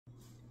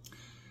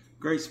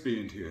Grace be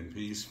unto you and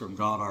peace from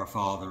God our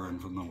Father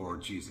and from the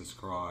Lord Jesus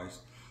Christ.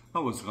 I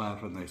was glad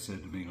when they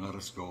said to me, let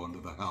us go into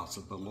the house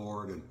of the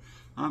Lord. And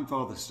I'm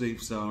Father Steve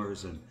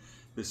Sellers, and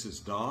this is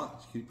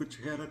Dot. Can you put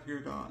your head up here,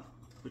 Dot?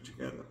 Put your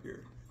head up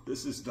here.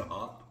 This is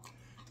Dot.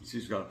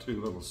 She's got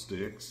two little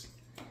sticks.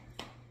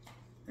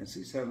 And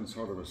she's having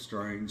sort of a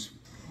strange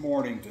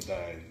morning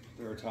today.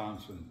 There are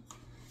times when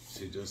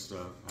she just,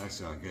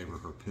 actually I gave her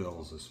her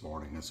pills this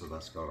morning, and so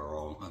that's got her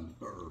all,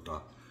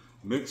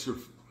 mix her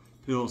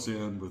pills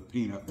in with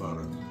peanut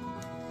butter,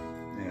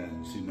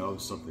 and she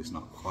knows something's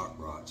not quite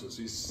right, so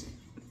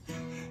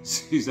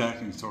she's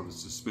acting sort of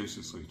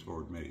suspiciously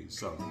toward me.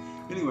 So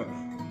anyway,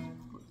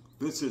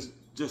 this is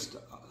just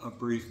a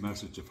brief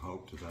message of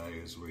hope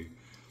today as we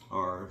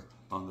are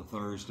on the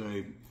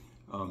Thursday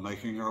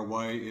making our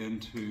way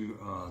into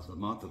the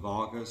month of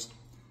August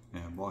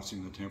and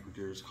watching the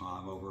temperatures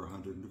climb over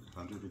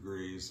 100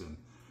 degrees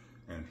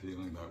and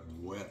feeling that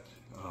wet,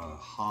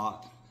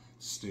 hot,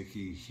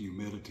 sticky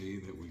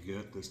humidity that we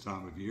get this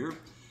time of year.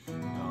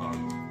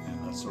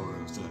 And that sort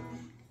of is the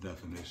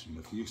definition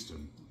of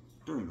Houston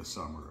during the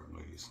summer,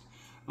 at least.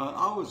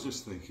 I was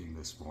just thinking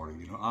this morning,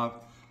 you know,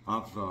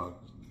 I've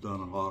done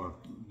a lot of,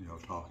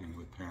 talking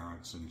with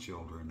parents and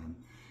children and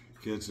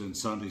kids in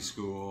Sunday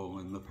school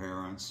and the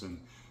parents. And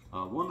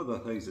one of the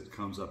things that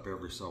comes up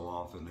every so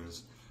often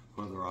is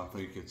whether I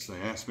think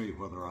they ask me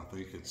whether I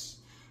think it's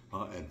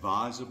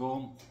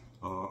advisable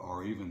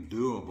or even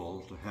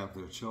doable to have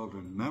their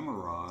children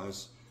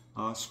memorize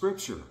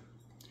Scripture.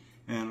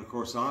 And of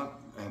course, I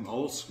am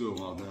old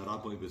school on that. I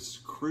believe it's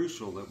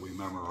crucial that we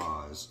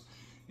memorize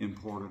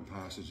important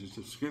passages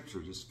of Scripture,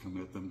 just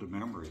commit them to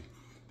memory,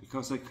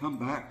 because they come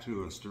back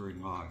to us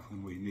during life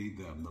when we need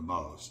them the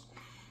most.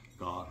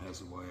 God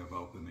has a way of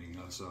opening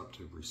us up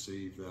to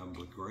receive them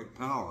with great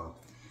power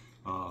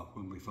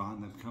when we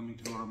find them coming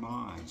to our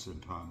minds in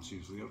times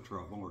usually of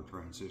trouble or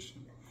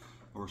transition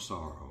or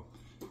sorrow.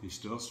 He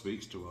still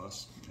speaks to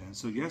us. And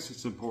so yes,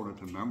 it's important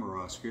to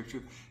memorize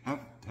Scripture.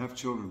 Have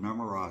children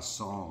memorize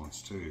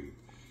songs too,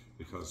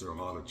 because there are a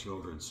lot of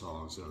children's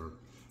songs that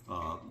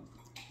are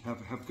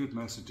have good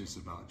messages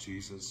about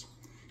Jesus.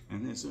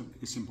 And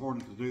it's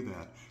important to do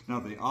that. Now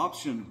the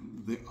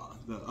option, the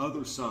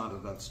other side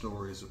of that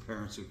story is the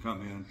parents who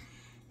come in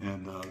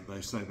and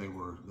they say they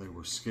were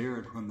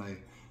scared when they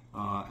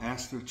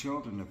asked their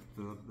children if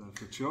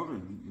the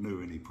children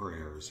knew any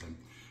prayers. And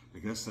I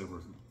guess they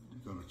were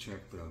going to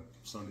check the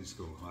Sunday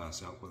school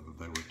class out whether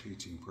they were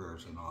teaching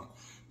prayers or not.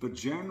 But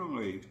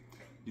generally,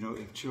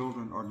 if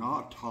children are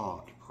not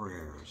taught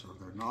prayers or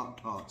they're not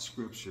taught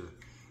Scripture,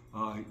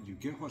 you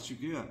get what you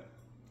get.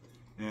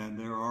 And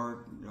there are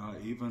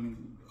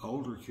even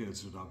older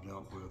kids that I've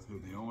dealt with who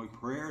the only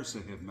prayers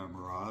they have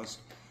memorized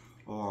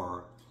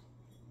are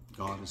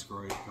God is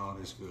great,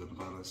 God is good,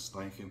 let us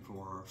thank Him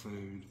for our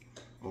food,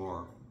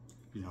 or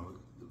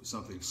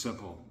something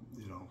simple,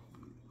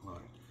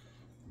 like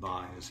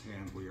by His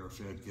hand we are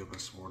fed, give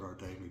us Lord our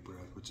daily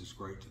bread, which is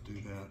great to do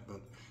that.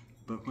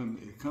 But when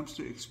it comes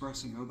to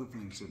expressing other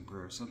things in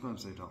prayer,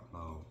 sometimes they don't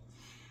know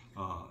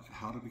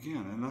how to begin,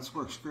 and that's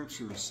where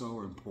Scripture is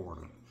so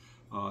important.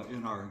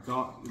 In our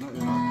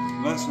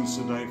lessons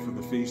today for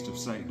the Feast of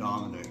St.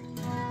 Dominic,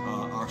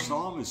 our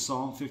psalm is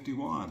Psalm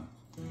 51,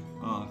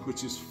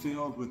 which is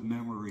filled with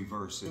memory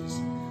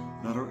verses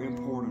that are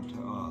important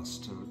to us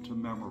to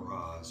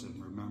memorize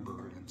and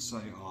remember and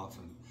say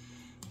often.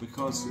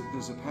 Because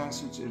there's a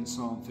passage in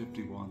Psalm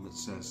 51 that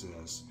says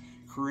this: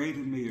 create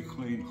in me a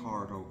clean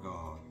heart, O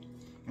God,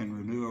 and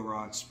renew a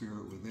right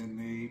spirit within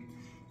me.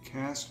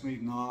 Cast me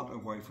not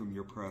away from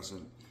your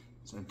presence,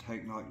 and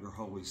take not your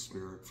Holy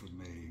Spirit from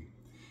me.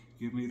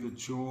 Give me the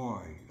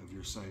joy of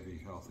your saving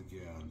health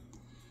again,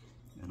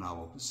 and I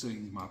will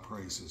sing my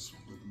praises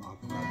with my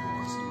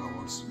voice, and I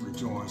will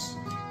rejoice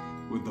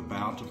with the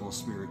bountiful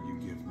spirit you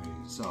give me.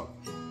 So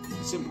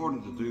it's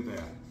important to do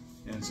that.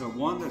 And so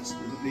one that's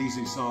an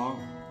easy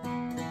song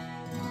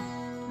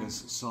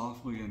is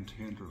softly and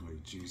tenderly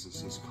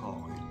Jesus is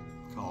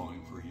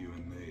calling for you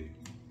and me.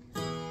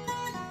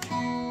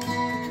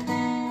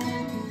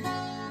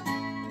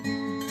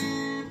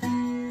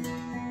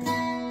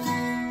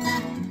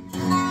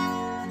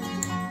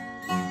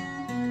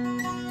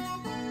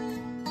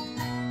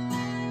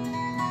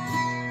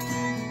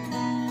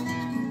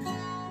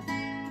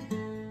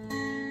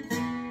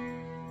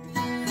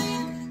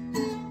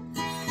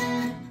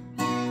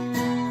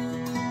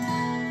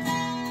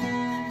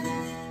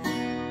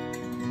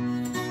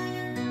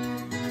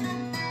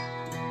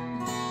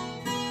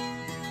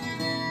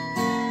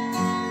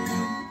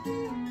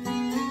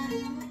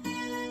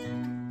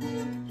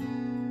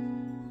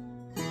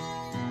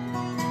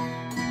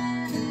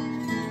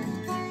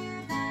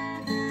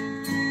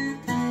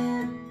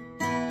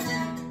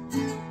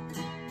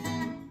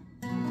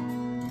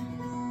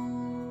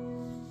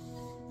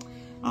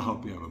 I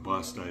hope you have a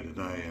blessed day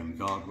today, and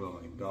God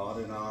willing, God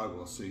and I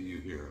will see you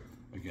here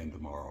again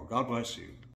tomorrow. God bless you.